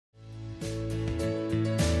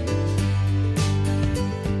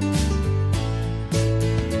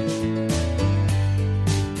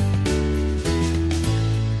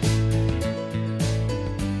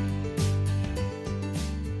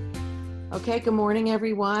good morning,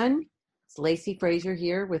 everyone. It's Lacey Frazier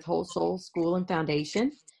here with Whole Soul School and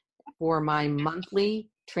Foundation for my monthly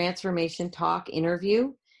Transformation Talk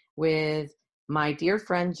interview with my dear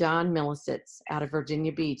friend, John Millisitz out of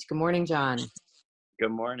Virginia Beach. Good morning, John.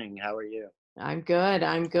 Good morning. How are you? I'm good.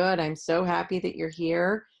 I'm so happy that you're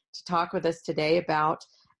here to talk with us today about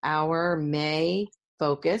our May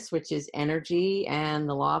focus, which is energy and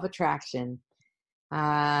the law of attraction.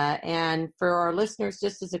 And for our listeners,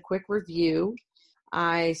 just as a quick review,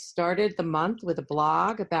 I started the month with a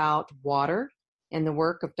blog about water and the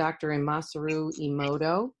work of Dr. Masaru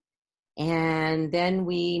Emoto. And then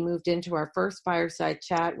we moved into our first fireside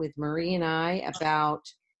chat with Marie and I about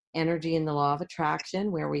energy and the law of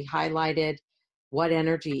attraction, where we highlighted what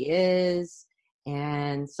energy is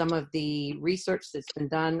and some of the research that's been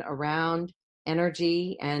done around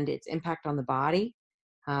energy and its impact on the body.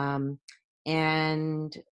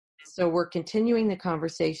 And so we're continuing the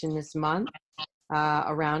conversation this month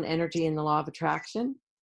around energy and the law of attraction.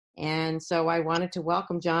 And so I wanted to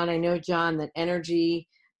welcome John. I know, John, that energy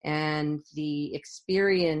and the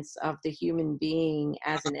experience of the human being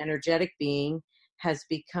as an energetic being has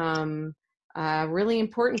become really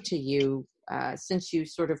important to you since you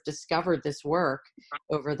sort of discovered this work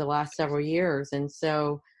over the last several years. And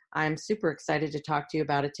so I'm super excited to talk to you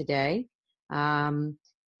about it today.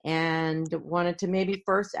 And wanted to maybe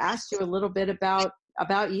first ask you a little bit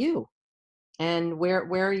about you and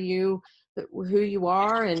where you, who you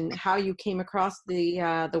are, and how you came across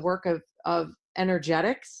the work of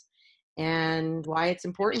energetics and why it's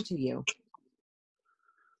important to you.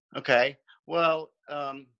 Okay. Well,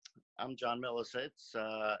 I'm John Millisitz.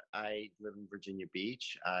 I live in Virginia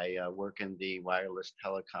Beach. I work in the wireless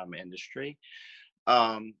telecom industry.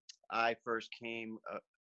 I first came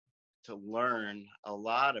to learn a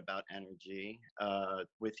lot about energy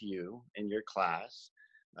with you in your class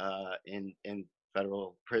in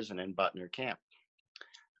federal prison in Butner Camp.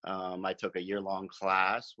 I took a year-long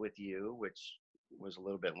class with you, which was a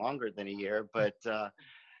little bit longer than a year, but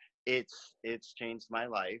it's changed my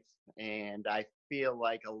life, and I feel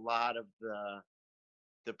like a lot of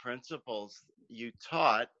the principles you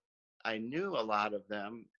taught, I knew a lot of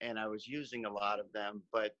them, and I was using a lot of them,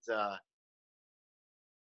 but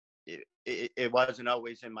it wasn't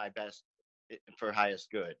always in my best for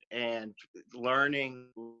highest good. And learning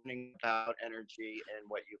about energy and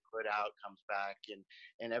what you put out comes back,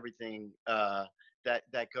 and everything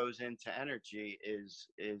that goes into energy is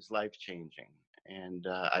life changing. And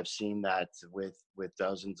I've seen that with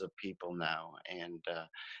dozens of people now, and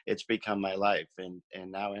it's become my life. And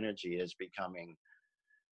now energy is becoming,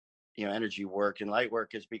 energy work and light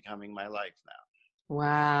work is becoming my life now.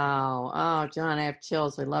 Wow. Oh, John, I have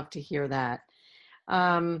chills. I love to hear that.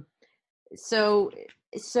 So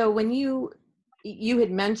when you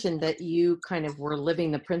had mentioned that you kind of were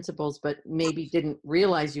living the principles, but maybe didn't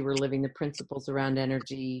realize you were living the principles around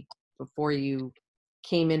energy before you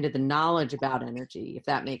came into the knowledge about energy, if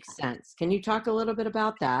that makes sense. Can you talk a little bit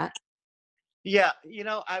about that? Yeah,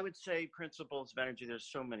 I would say principles of energy,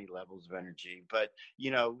 there's so many levels of energy, but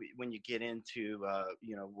when you get into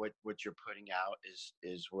what you're putting out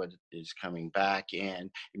is what is coming back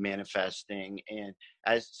and manifesting. And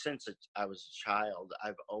since I was a child,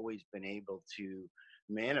 I've always been able to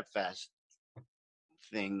manifest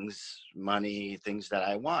things, money, things that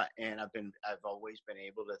I want, and I've always been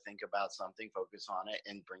able to think about something, focus on it,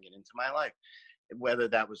 and bring it into my life, whether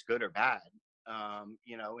that was good or bad.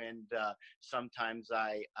 And sometimes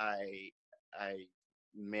I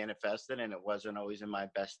manifested, and it wasn't always in my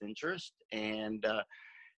best interest, and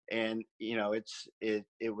it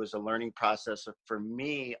was a learning process for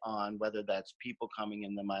me on whether that's people coming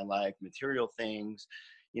into my life, material things,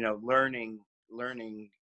 learning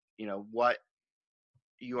what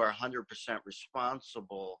you are 100%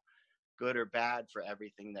 responsible, good or bad, for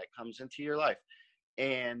everything that comes into your life.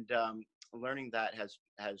 And learning that has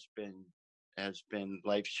been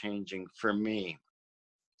life-changing for me.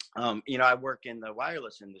 I work in the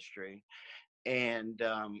wireless industry, and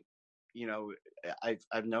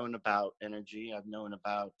I've known about energy. I've known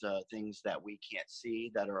about things that we can't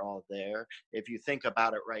see that are all there. If you think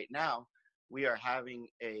about it right now, we are having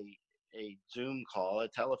a Zoom call, a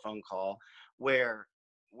telephone call, where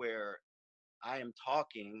I am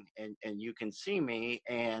talking and you can see me,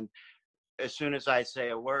 and as soon as I say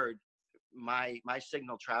a word, my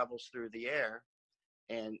signal travels through the air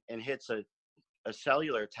and hits a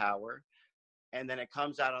cellular tower, and then it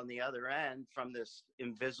comes out on the other end from this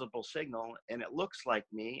invisible signal, and it looks like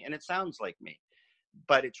me and it sounds like me,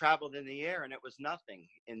 but it traveled in the air and it was nothing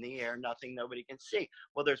in the air, nothing nobody can see.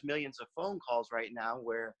 Well, there's millions of phone calls right now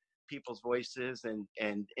where people's voices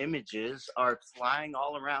and images are flying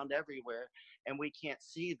all around everywhere, and we can't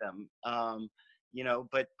see them,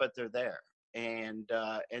 but they're there. And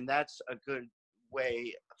that's a good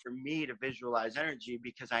way for me to visualize energy,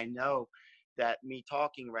 because I know that me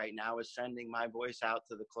talking right now is sending my voice out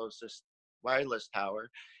to the closest wireless tower,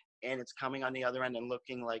 and it's coming on the other end and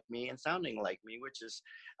looking like me and sounding like me, which is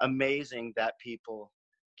amazing that people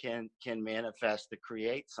can manifest to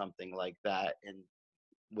create something like that, and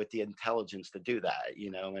with the intelligence to do that,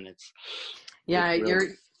 and Yeah, it's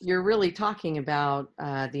really you're really talking about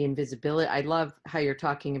the invisibility. I love how you're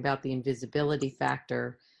talking about the invisibility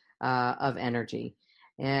factor of energy,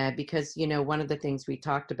 because one of the things we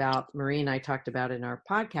talked about, Marie and I talked about in our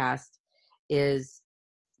podcast, is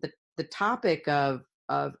the topic of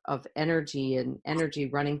energy and energy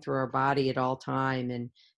running through our body at all time, and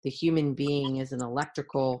the human being as an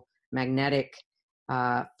electrical magnetic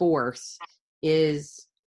force is,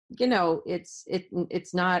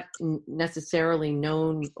 it's not necessarily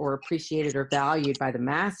known or appreciated or valued by the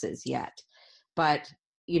masses yet. But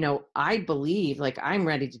I believe, like, I'm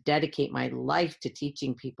ready to dedicate my life to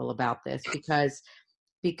teaching people about this,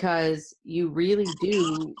 because you really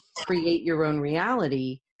do create your own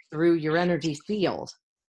reality through your energy field,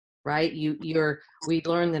 right? We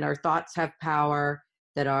learn that our thoughts have power,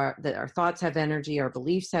 that our thoughts have energy, our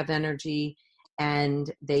beliefs have energy,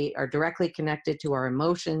 and they are directly connected to our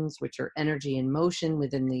emotions, which are energy in motion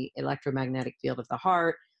within the electromagnetic field of the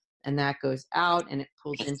heart. And that goes out and it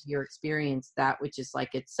pulls into your experience that which is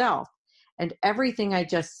like itself. And everything I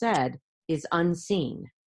just said is unseen,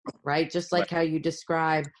 right? Just right, like how you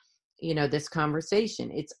describe, this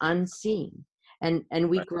conversation, it's unseen. And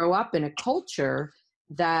we right, grow up in a culture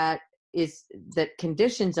that that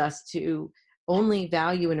conditions us to only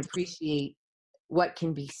value and appreciate what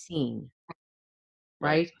can be seen, right,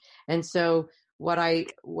 right? And so what I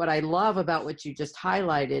love about what you just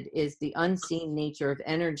highlighted is the unseen nature of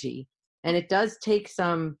energy. And it does take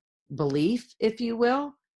some belief, if you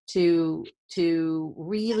will, to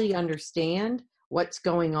really understand what's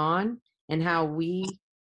going on, and how we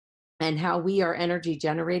are energy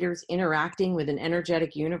generators interacting with an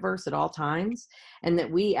energetic universe at all times. And that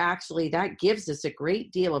that gives us a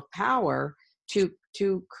great deal of power to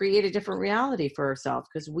create a different reality for ourselves,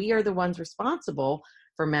 because we are the ones responsible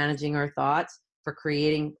for managing our thoughts, for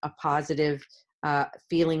creating a positive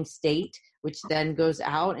feeling state, which then goes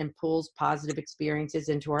out and pulls positive experiences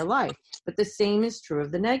into our life. But the same is true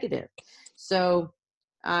of the negative. So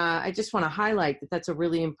I just want to highlight that that's a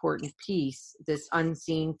really important piece, this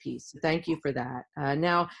unseen piece. So thank you for that.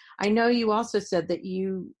 Now, I know you also said that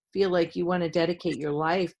you feel like you want to dedicate your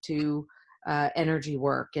life to energy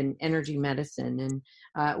work and energy medicine,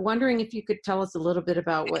 and wondering if you could tell us a little bit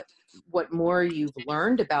about what more you've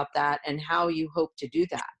learned about that and how you hope to do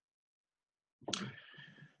that.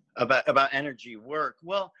 about energy work.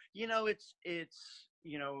 Well, it's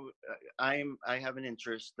I have an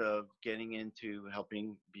interest of getting into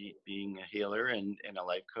helping being a healer and a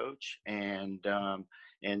life coach, and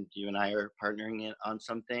you and I are partnering on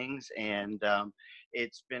some things, and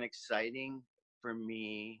it's been exciting for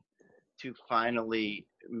me to finally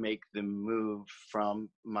make the move from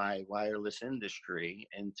my wireless industry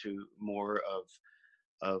into more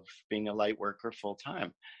of being a light worker full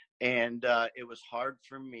time. And it was hard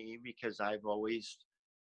for me because I've always,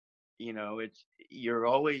 it's you're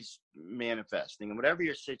always manifesting, and whatever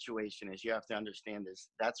your situation is, you have to understand is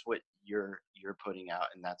that's what you're putting out,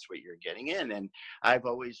 and that's what you're getting in. And I've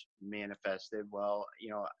always manifested, well,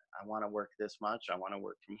 I want to work this much, I want to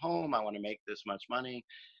work from home, I want to make this much money.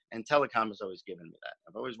 And telecom has always given me that.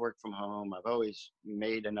 I've always worked from home, I've always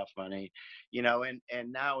made enough money,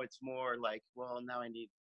 and now it's more like, well, now I need,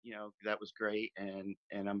 that was great, and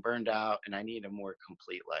I'm burned out, and I need a more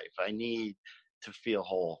complete life. I need to feel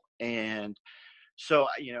whole. And so,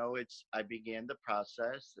 I began the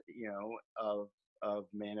process, of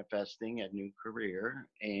manifesting a new career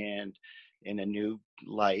and in a new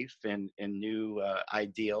life, and new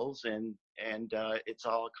ideals, and it's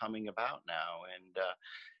all coming about now.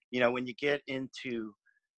 And when you get into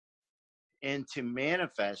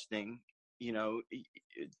manifesting, you know,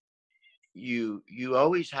 you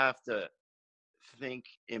always have to think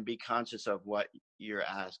and be conscious of what you're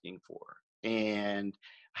asking for, and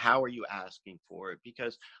how are you asking for it.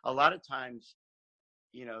 Because a lot of times,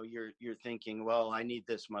 you're thinking, well, I need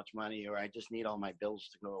this much money, or I just need all my bills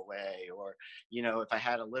to go away, or if I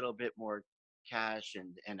had a little bit more cash,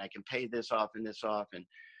 and I can pay this off and this off. And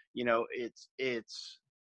it's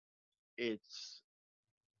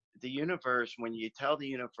the universe. When you tell the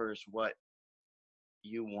universe what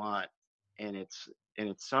you want, and and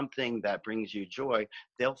it's something that brings you joy,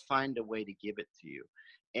 they'll find a way to give it to you.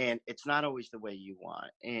 And it's not always the way you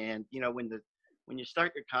want. And when you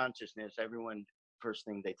start your consciousness, everyone first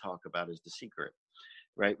thing they talk about is The Secret,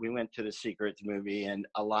 right? We went to The Secret movie, and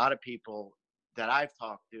a lot of people that I've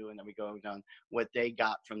talked to, and then we go down, what they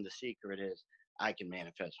got from The Secret is, I can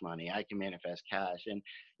manifest money, I can manifest cash. And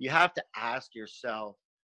you have to ask yourself,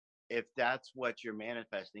 if that's what you're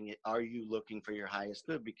manifesting, are you looking for your highest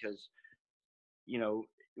good? Because you know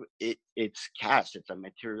it's cash, it's a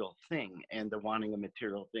material thing, and the wanting of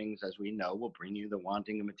material things, as we know, will bring you the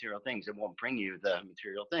wanting of material things. It won't bring you the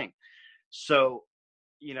material thing. So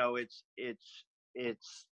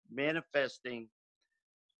it's manifesting.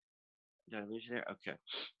 Did I lose you there? Okay.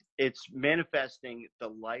 It's manifesting the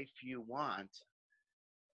life you want.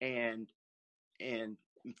 And and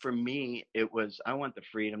for me, it was, I want the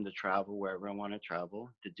freedom to travel wherever I want to travel,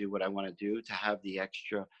 to do what I want to do, to have the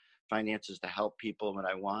extra finances to help people when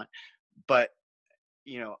I want. But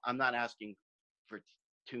I'm not asking for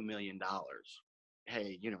 $2 million.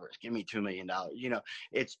 Hey, universe, give me $2 million.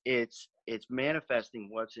 It's manifesting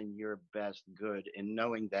what's in your best good, and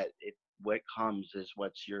knowing that what comes is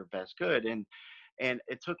what's your best good. And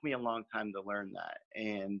it took me a long time to learn that.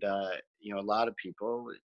 And a lot of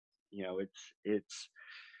people, it's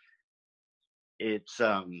it's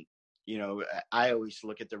I always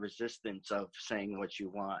look at the resistance of saying what you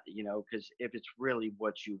want, because if it's really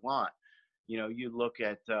what you want, you look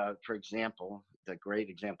at, for example, the great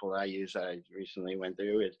example I use that I recently went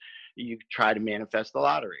through is, you try to manifest the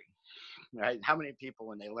lottery, right? How many people,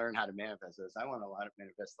 when they learn how to manifest this, I want to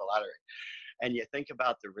manifest the lottery. And you think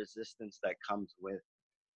about the resistance that comes with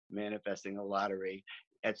manifesting the lottery.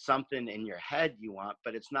 It's something in your head you want,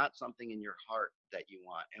 but it's not something in your heart that you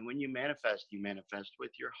want. And when you manifest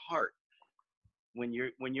with your heart. When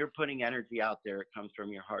you're putting energy out there, it comes from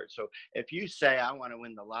your heart. So if you say, I want to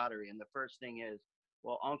win the lottery, and the first thing is,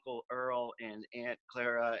 well, Uncle Earl and Aunt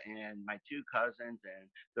Clara and my two cousins, and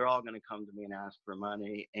they're all going to come to me and ask for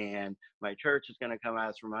money, and my church is going to come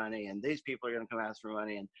ask for money, and these people are going to come ask for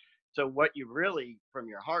money. And so what you really, from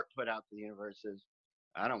your heart, put out to the universe is,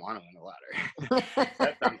 I don't want to win the lottery.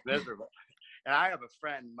 That sounds miserable. And I have a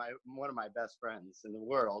friend, one of my best friends in the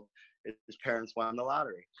world, his parents won the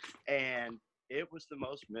lottery. And it was the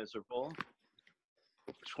most miserable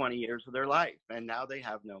 20 years of their life. And now they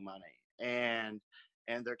have no money, and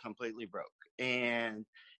they're completely broke. And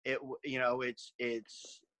it's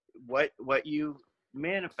what you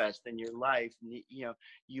manifest in your life.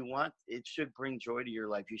 You want, it should bring joy to your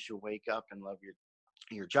life. You should wake up and love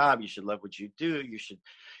your job. You should love what you do. You should,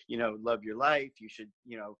 love your life. You should,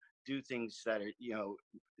 do things that are,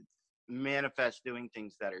 manifest doing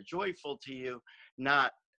things that are joyful to you,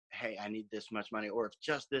 not, hey, I need this much money, or if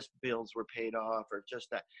just this bills were paid off, or just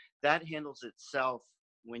that handles itself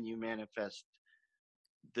when you manifest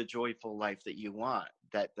the joyful life that you want,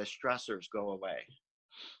 that the stressors go away.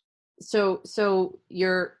 So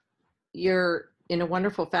you're in a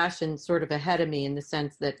wonderful fashion sort of ahead of me, in the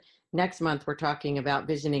sense that next month we're talking about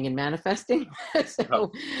visioning and manifesting.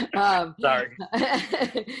 Sorry.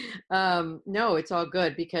 No, it's all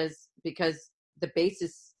good, because the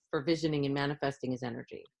basis for visioning and manifesting is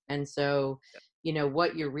energy. And so,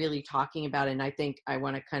 what you're really talking about, and I think I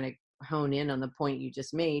want to kind of hone in on the point you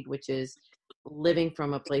just made, which is living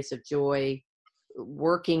from a place of joy,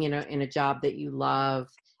 working in a job that you love,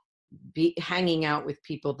 hanging out with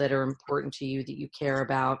people that are important to you, that you care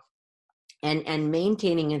about, and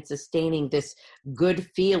maintaining and sustaining this good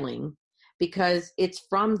feeling, because it's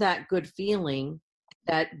from that good feeling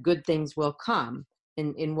that good things will come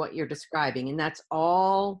in what you're describing. And that's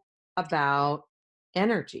all about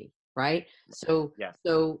energy, right? So, yeah.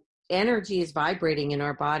 So energy is vibrating in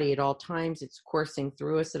our body at all times. It's coursing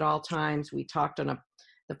through us at all times. We talked on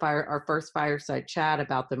our first fireside chat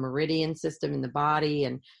about the meridian system in the body,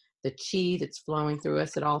 and the chi that's flowing through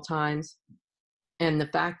us at all times. And the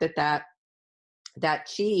fact that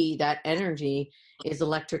chi, that energy, is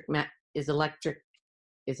electrical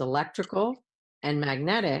and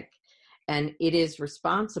magnetic, and it is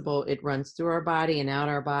responsible. It runs through our body and out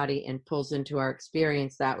our body, and pulls into our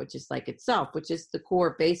experience that which is like itself, which is the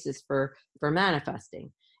core basis for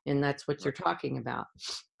manifesting. And that's what you're talking about.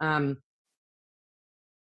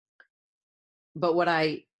 But what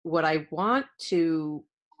I want to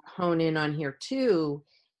hone in on here too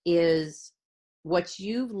is what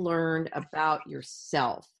you've learned about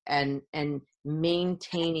yourself, and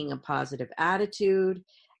maintaining a positive attitude,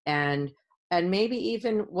 and maybe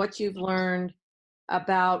even what you've learned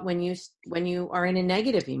about when you are in a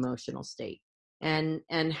negative emotional state,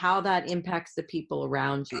 and how that impacts the people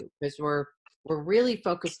around you, because we're really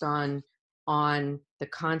focused on on the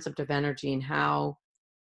concept of energy and how,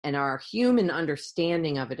 and our human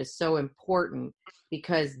understanding of it is so important,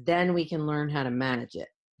 because then we can learn how to manage it.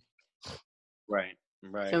 Right.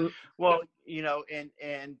 Right. So, Well,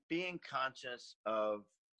 and being conscious of,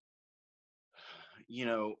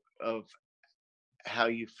 of how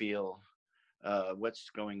you feel, what's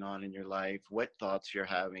going on in your life, what thoughts you're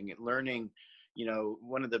having, and learning,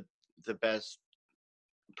 one of the best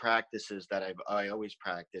practices that I always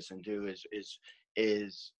practice and do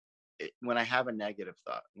is when I have a negative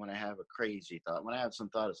thought, when I have a crazy thought, when I have some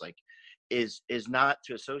thought, it's like, is not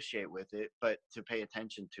to associate with it, but to pay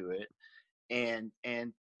attention to it, and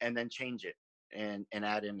then change it, and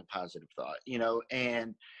add in a positive thought,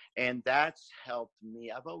 and that's helped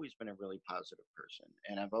me. I've always been a really positive person,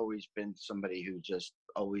 and I've always been somebody who just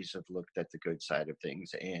always have looked at the good side of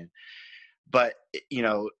things. But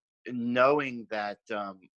knowing that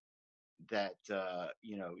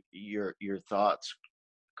your thoughts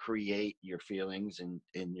create your feelings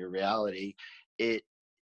and your reality, it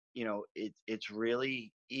it's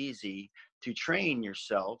really easy to train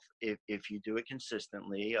yourself, if you do it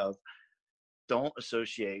consistently, of don't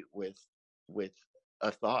associate with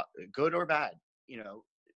a thought, good or bad.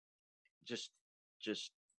 Just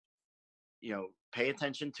just pay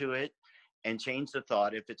attention to it and change the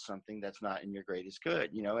thought if it's something that's not in your greatest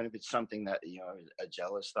good, and if it's something that, a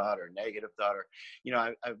jealous thought or negative thought, or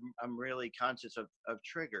I'm really conscious of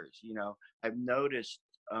triggers. I've noticed,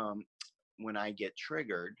 when I get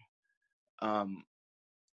triggered, um,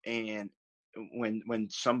 and when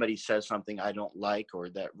somebody says something I don't like, or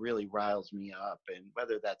that really riles me up, and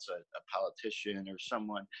whether that's a politician or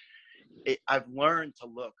someone, I've learned to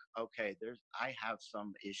look, okay, I have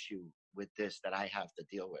some issue with this that I have to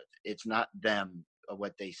deal with. It's not them or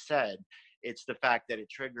what they said. It's the fact that it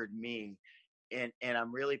triggered me. And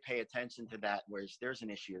I'm really pay attention to that, whereas there's an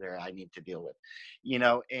issue there I need to deal with,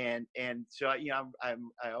 and so, I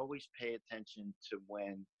always pay attention to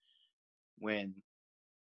when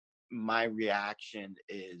my reaction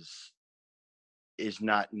is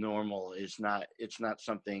not normal, it's not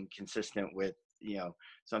something consistent with,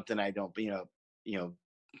 something I don't, you know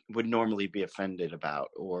would normally be offended about,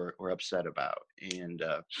 or upset about. And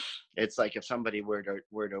it's like, if somebody were to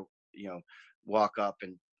walk up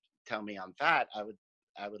and tell me I'm fat, I would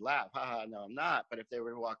laugh, haha, no I'm not. But if they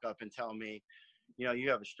were to walk up and tell me, you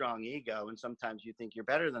have a strong ego and sometimes you think you're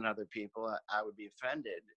better than other people, I would be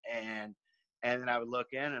offended. And then I would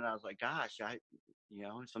look in and I was like, gosh,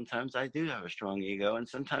 sometimes I do have a strong ego, and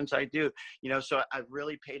sometimes I do, so I've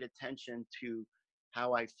really paid attention to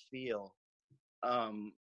how I feel,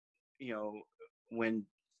 um, you know, when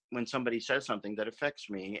somebody says something that affects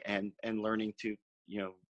me, and learning to,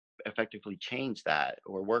 effectively change that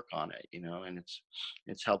or work on it, and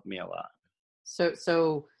it's helped me a lot.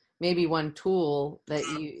 so maybe one tool that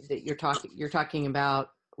you're talking about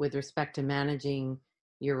with respect to managing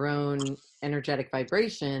your own energetic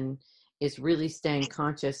vibration is really staying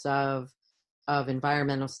conscious of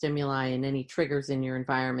environmental stimuli and any triggers in your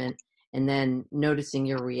environment, and then noticing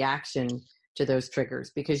your reaction to those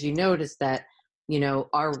triggers. Because you notice that,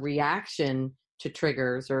 our reaction to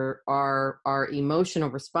triggers, or our emotional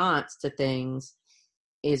response to things,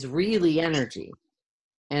 is really energy.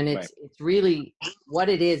 And Right. it's really what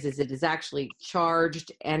it is it is actually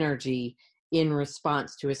charged energy in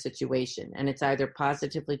response to a situation. And it's either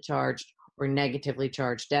positively charged or negatively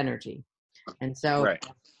charged energy. And so Right.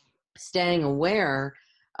 staying aware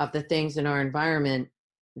of the things in our environment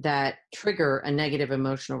that trigger a negative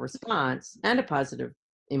emotional response and a positive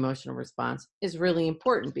emotional response is really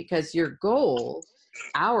important, because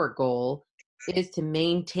our goal, is to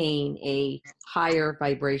maintain a higher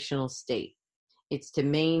vibrational state. It's to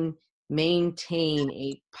maintain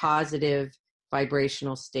a positive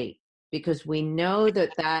vibrational state, because we know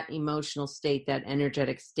that emotional state, that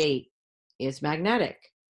energetic state, is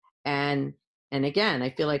magnetic. And again,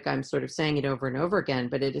 I feel like I'm sort of saying it over and over again,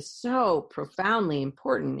 but it is so profoundly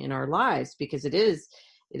important in our lives, because it is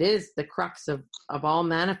the crux of all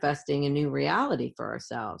manifesting a new reality for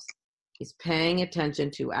ourselves, is paying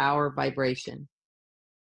attention to our vibration.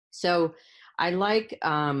 So I know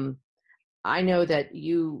that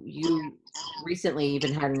you recently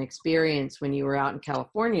even had an experience when you were out in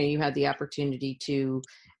California. You had the opportunity to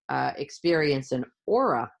experience an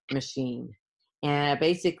aura machine, and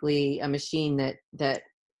basically a machine that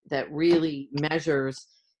really measures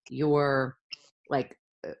your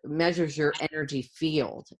measures your energy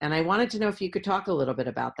field. And I wanted to know if you could talk a little bit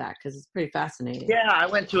about that, because it's pretty fascinating. Yeah, I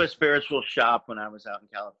went to a spiritual shop when I was out in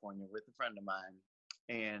California with a friend of mine,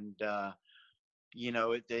 and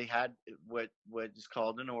they had what is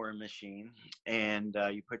called an aura machine, and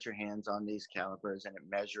you put your hands on these calipers, and it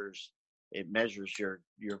measures your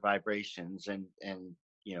vibrations, and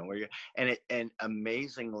where you and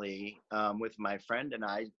amazingly, with my friend and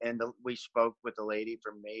I, we spoke with the lady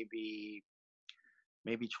for maybe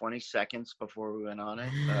 20 seconds before we went on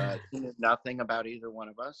it. She knew nothing about either one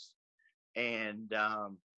of us, and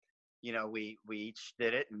we each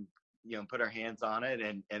did it, and put our hands on it,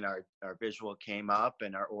 and our visual came up,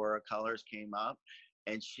 and our aura colors came up,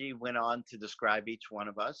 and she went on to describe each one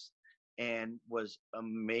of us, and was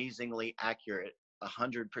amazingly accurate,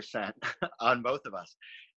 100% on both of us,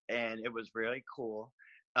 and it was really cool.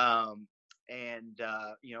 And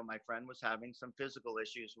my friend was having some physical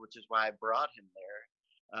issues, which is why I brought him there.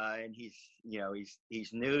 And he's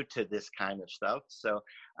new to this kind of stuff, so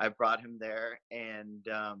I brought him there, and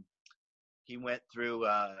he went through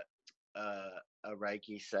a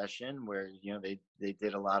Reiki session where they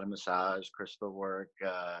did a lot of massage, crystal work,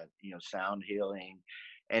 sound healing,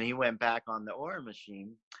 and he went back on the aura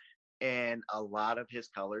machine, and a lot of his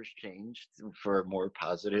colors changed for a more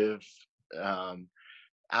positive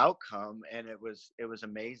outcome, and it was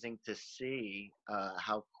amazing to see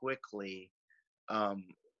how quickly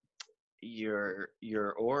your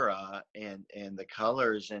aura and the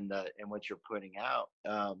colors and what you're putting out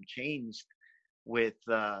changed with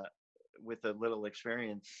a little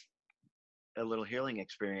experience, a little healing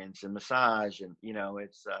experience and massage, and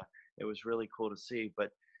it was really cool to see.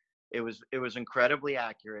 But it was incredibly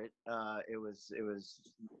accurate. It was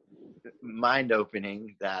mind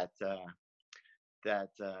opening that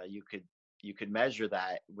you could measure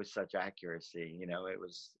that with such accuracy. It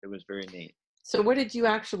was very neat. So what did you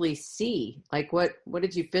actually see? Like what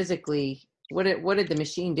did you physically, what did the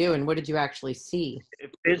machine do, and what did you actually see?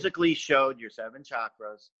 It physically showed your 7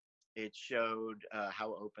 chakras. It showed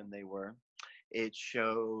how open they were. It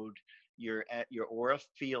showed your aura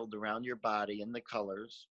field around your body and the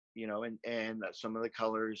colors, and some of the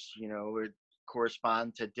colors, would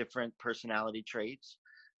correspond to different personality traits,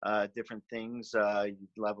 different things,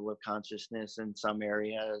 level of consciousness in some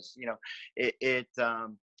areas. There's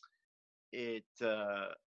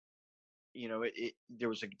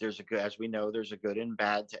a good, as we know, there's a good and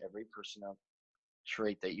bad to every personality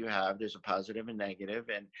trait that you have. There's a positive and negative,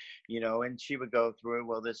 and and she would go through,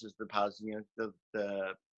 well, this is the positive.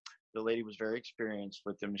 The lady was very experienced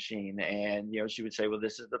with the machine, and she would say, well,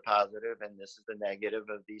 this is the positive and this is the negative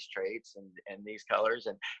of these traits and these colors,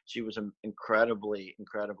 and she was incredibly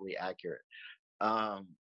accurate. And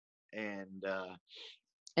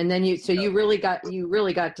then you really got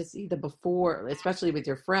to see the before, especially with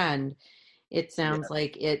your friend. It sounds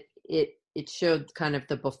like it showed kind of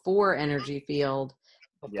the before energy field,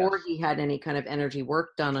 before he had any kind of energy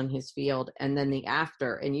work done on his field, and then the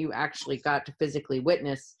after, and you actually got to physically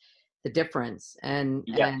witness the difference, and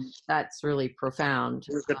that's really profound.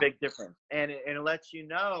 There's a big difference, and it lets you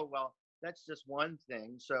know, well, that's just one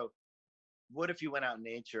thing. So what if you went out in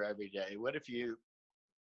nature every day? What if you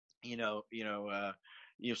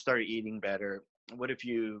started eating better? What if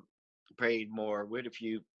you prayed more? What if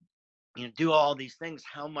you do all these things?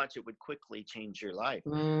 How much it would quickly change your life.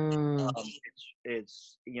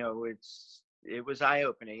 It was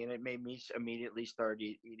eye-opening, and it made me immediately start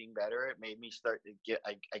eating better. It made me start to get,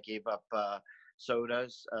 I gave up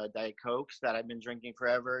sodas, Diet Cokes that I've been drinking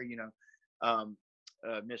forever.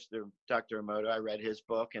 Mr. Dr. Emoto, I read his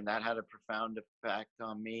book, and that had a profound effect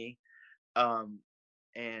on me.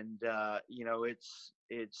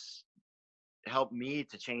 It's helped me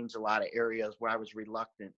to change a lot of areas where I was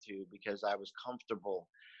reluctant to, because I was comfortable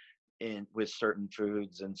with certain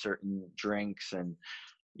foods and certain drinks, and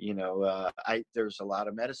there's a lot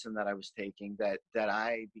of medicine that I was taking that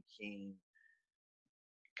I became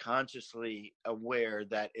consciously aware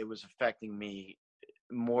that it was affecting me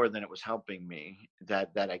more than it was helping me,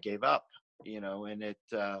 that I gave up, and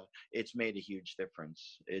it's made a huge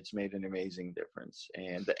difference. It's made an amazing difference.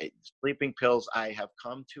 And sleeping pills, I have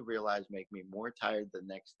come to realize, make me more tired the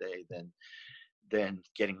next day than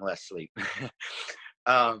getting less sleep.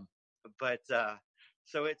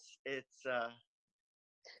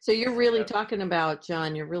 So you're really talking about,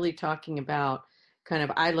 John, you're really talking about kind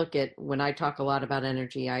of, I look at, when I talk a lot about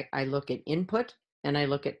energy, I look at input and I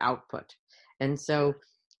look at output. And so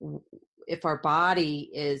if our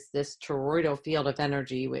body is this toroidal field of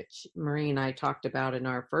energy, which Marie and I talked about in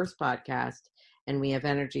our first podcast, and we have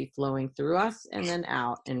energy flowing through us and then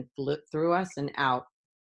out, and through us and out,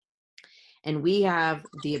 and we have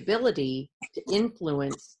the ability to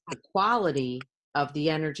influence the quality of the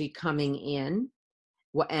energy coming in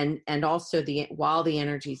And also while the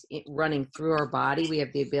energy's running through our body, we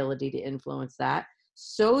have the ability to influence that,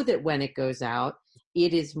 so that when it goes out,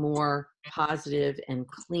 it is more positive and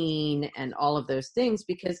clean and all of those things,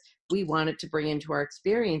 because we want it to bring into our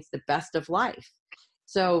experience the best of life.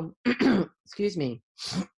 So, excuse me.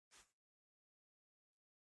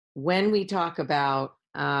 When we talk about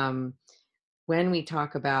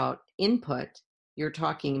input, you're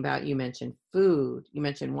talking about, you mentioned food, you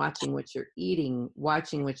mentioned watching what you're eating,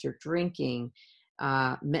 watching what you're drinking,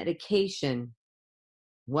 medication.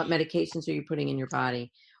 What medications are you putting in your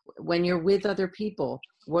body? When you're with other people,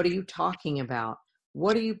 what are you talking about?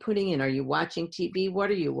 What are you putting in? Are you watching TV? What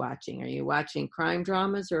are you watching? Are you watching crime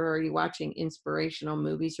dramas, or are you watching inspirational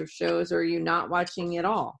movies or shows, or are you not watching at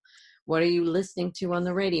all? What are you listening to on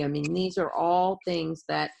the radio? I mean, these are all things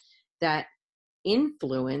that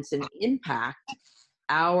influence and impact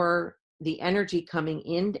the energy coming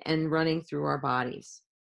in and running through our bodies.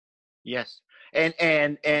 Yes. And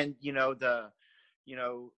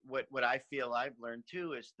what I feel I've learned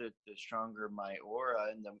too is that the stronger my aura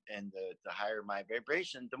and the higher my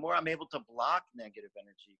vibration, the more I'm able to block negative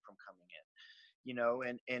energy from coming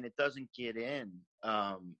in, and it doesn't get in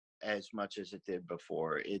as much as it did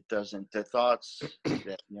before. It doesn't, the thoughts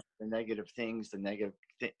that, the negative things, the negative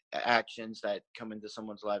actions that come into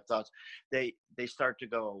someone's life, thoughts, they start to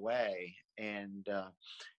go away, and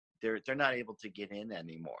they're not able to get in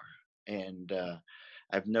anymore. And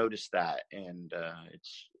I've noticed that, and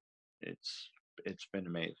it's been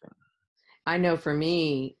amazing. I know for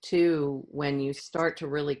me too, when you start to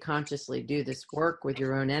really consciously do this work with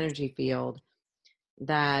your own energy field,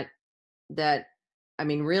 that I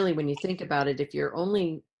mean, really, when you think about it, if you're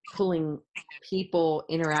only pulling people,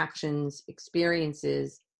 interactions,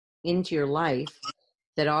 experiences into your life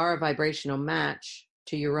that are a vibrational match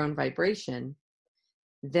to your own vibration,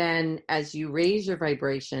 then as you raise your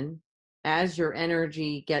vibration, as your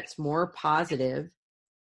energy gets more positive,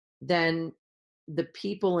 then the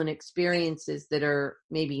people and experiences that are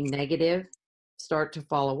maybe negative start to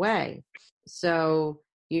fall away. So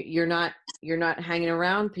you're not hanging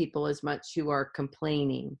around people as much who are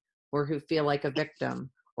complaining, or who feel like a victim,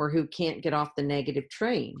 or who can't get off the negative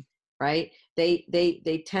train, right?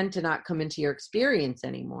 They tend to not come into your experience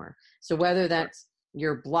anymore. So whether that's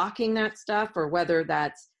you're blocking that stuff, or whether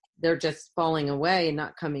that's they're just falling away and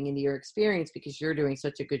not coming into your experience because you're doing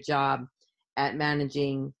such a good job at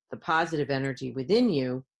managing the positive energy within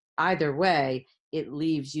you, either way, it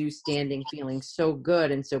leaves you standing feeling so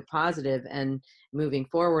good and so positive and moving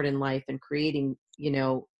forward in life and creating,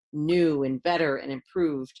 new and better and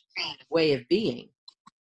improved way of being.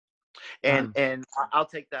 And I'll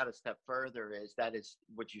take that a step further, that is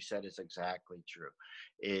what you said is exactly true,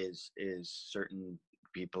 is certain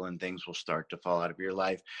people and things will start to fall out of your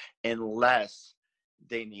life unless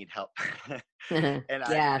they need help. And Yes.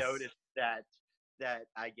 I've noticed that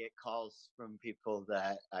I get calls from people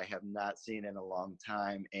that I have not seen in a long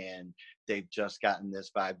time, and they've just gotten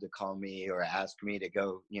this vibe to call me or ask me to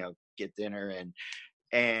go, get dinner,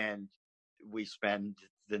 and we spend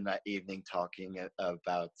the evening talking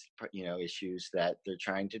about issues that they're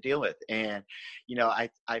trying to deal with. And I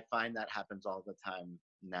find that happens all the time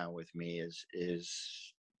now with me,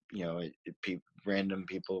 is random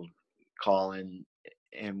people call in,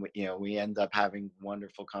 and we end up having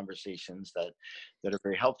wonderful conversations that are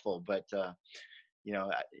very helpful. But I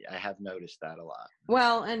have noticed that a lot.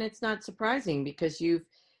 Well, and it's not surprising, because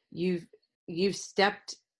you've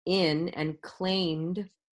stepped in and claimed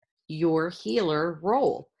your healer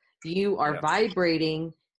role. You are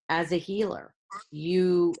vibrating as a healer.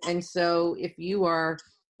 And so if you are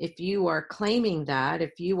claiming that,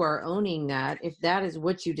 if you are owning that, if that is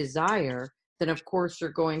what you desire, then of course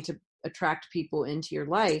you're going to attract people into your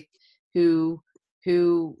life who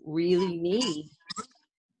really need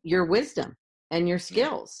your wisdom and your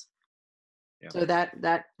skills. So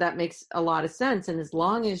that makes a lot of sense. And as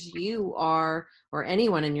long as you are, or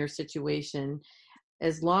anyone in your situation,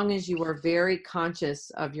 as long as you are very conscious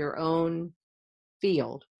of your own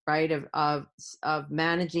field, right? Of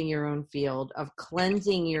managing your own field, of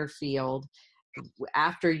cleansing your field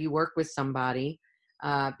after you work with somebody,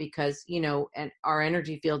 because, and our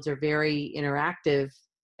energy fields are very interactive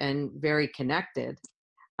and very connected,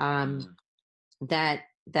 that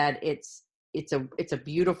it's a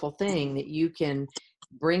beautiful thing that you can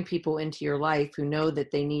bring people into your life who know that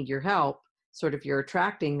they need your help. Sort of, you're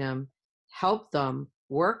attracting them, help them,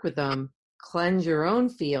 work with them, cleanse your own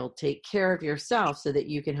field, take care of yourself so that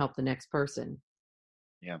you can help the next person.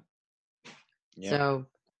 Yeah. So,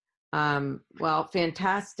 well,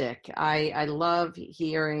 fantastic. I love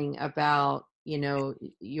hearing about your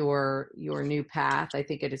new path. I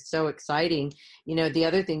think it is so exciting. The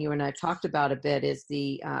other thing you and I've talked about a bit is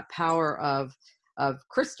the power of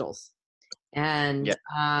crystals. And Yeah.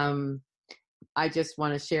 I just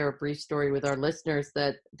want to share a brief story with our listeners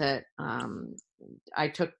that I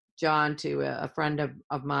took John to a friend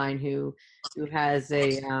of mine who has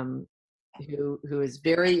who is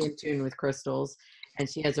very in tune with crystals, and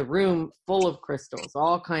she has a room full of crystals,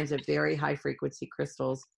 all kinds of very high frequency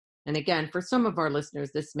crystals. And again, for some of our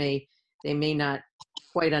listeners, they may not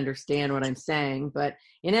quite understand what I'm saying, but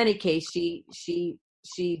in any case, she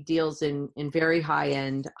deals in very high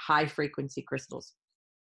end, high frequency crystals.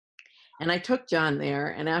 And I took John there,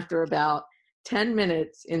 and after about 10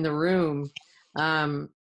 minutes in the room,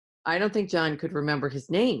 I don't think John could remember his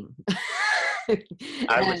name.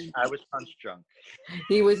 I was punch drunk.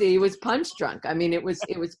 He was punch drunk. I mean, it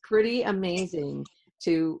was pretty amazing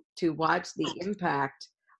to watch the impact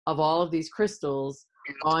of all of these crystals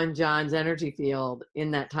on John's energy field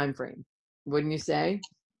in that time frame. Wouldn't you say?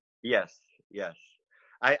 Yes, yes.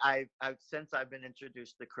 I've since I've been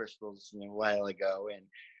introduced to crystals a while ago, and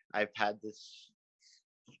I've had this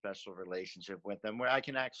special relationship with them where I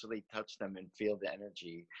can actually touch them and feel the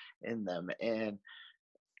energy in them. And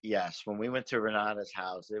yes, when we went to Renata's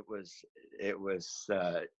house, it was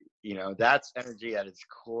that's energy at its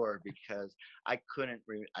core, because I couldn't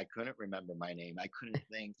remember my name. I couldn't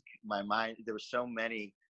think. My mind, there were so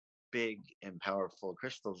many big and powerful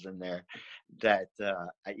crystals in there that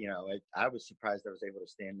I was surprised I was able to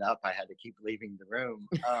stand up. I had to keep leaving the room.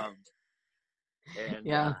 And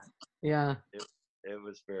Yeah, yeah. it, it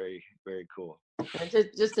was very, very cool. And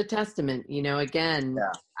just a testament, again,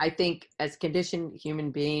 Yeah. I think as conditioned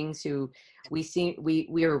human beings who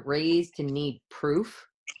we are raised to need proof,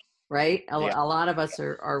 right? Yeah. A lot of us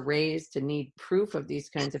are raised to need proof of these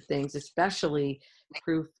kinds of things, especially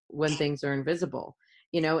proof when things are invisible,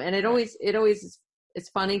 and it always it's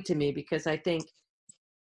funny to me because I think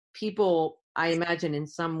people, I imagine in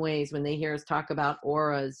some ways when they hear us talk about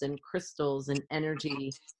auras and crystals and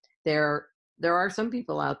energy, there there are some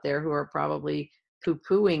people out there who are probably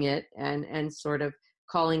poo-pooing it and sort of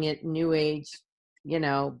calling it new age,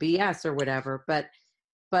 BS or whatever.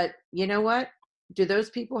 But you know what? Do those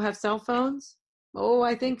people have cell phones? Oh,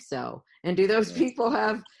 I think so. And do those Yeah. people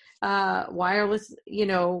have wireless,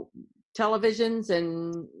 televisions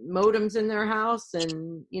and modems in their house?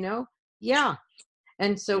 And yeah.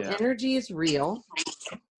 And so Yeah. energy is real.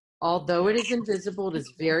 Although it is invisible, it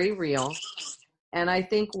is very real. And I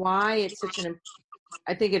think why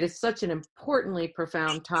I think it is such an importantly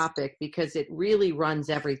profound topic because it really runs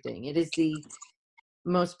everything. It is the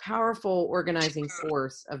most powerful organizing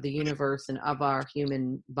force of the universe and of our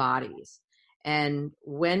human bodies. And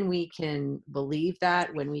when we can believe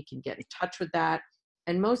that, when we can get in touch with that,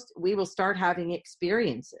 and we will start having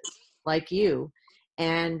experiences like you.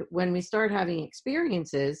 And when we start having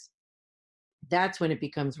experiences, that's when it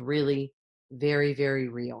becomes really very, very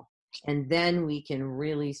real. And then we can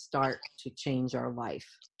really start to change our life.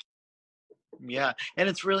 Yeah. And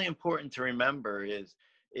it's really important to remember is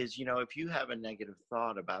if you have a negative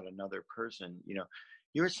thought about another person,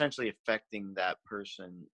 you're essentially affecting that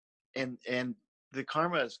person, and the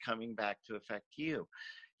karma is coming back to affect you,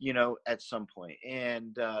 at some point.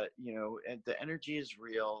 And the energy is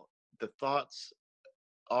real. The thoughts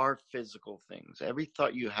are physical things. Every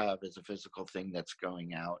thought you have is a physical thing that's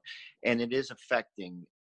going out, and it is affecting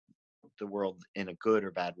the world in a good or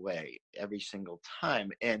bad way every single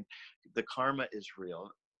time. And the karma is real.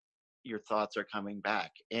 Your thoughts are coming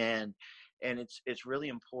back, and it's really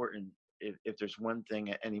important. If there's one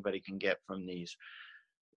thing anybody can get from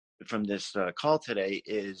this call today,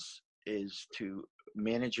 is to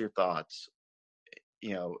manage your thoughts.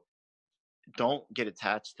 you know don't get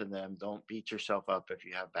attached to them. Don't beat yourself up if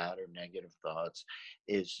you have bad or negative thoughts.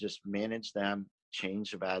 Is just manage them,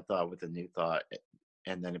 change the bad thought with a new thought,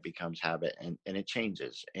 and then it becomes habit, and it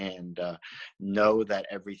changes. And know that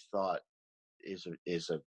every thought is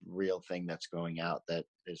a real thing that's going out, that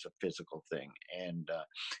is a physical thing. And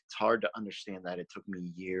it's hard to understand that. It took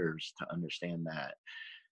me years to understand that.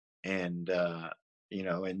 And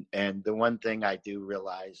and the one thing I do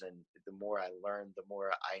realize, and the more I learn, the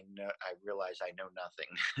more I realize I know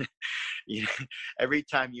nothing. you know, every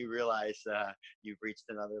time you realize you've reached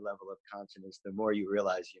another level of consciousness, the more you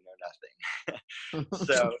realize you know nothing.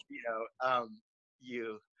 So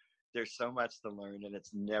you there's so much to learn, and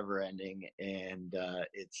it's never ending. And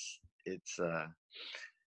it's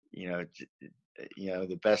you know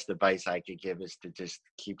the best advice I could give is to just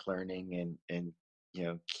keep learning, and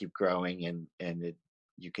keep growing, and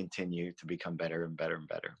you continue to become better and better and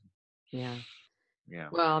better. Yeah. Yeah.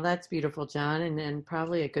 Well, that's beautiful, John, and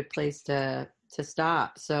probably a good place to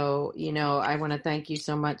stop. So, I want to thank you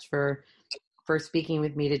so much for speaking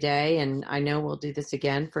with me today, and I know we'll do this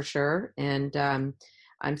again for sure. And I'm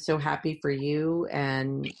so happy for you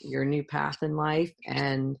and your new path in life,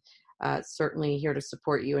 and certainly here to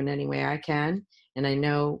support you in any way I can. And I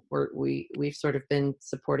know we've sort of been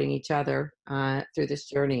supporting each other through this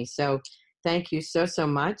journey. So thank you so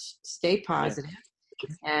much. Stay positive,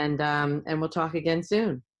 and we'll talk again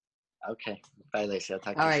soon. Okay. Bye, Lacey. I'll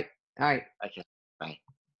talk All to you right. All right. soon. Okay. Bye.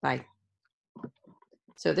 Bye.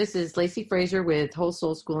 So this is Lacey Frazier with Whole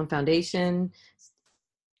Soul School and Foundation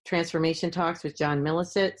Transformation Talks with John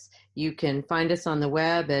Millisitz. You can find us on the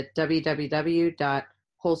web at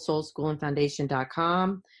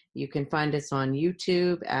www.wholesoulschoolandfoundation.com. You can find us on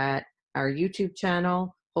YouTube at our YouTube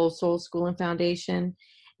channel, Whole Soul School and Foundation.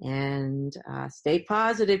 And stay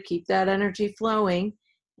positive, keep that energy flowing.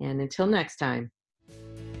 And until next time.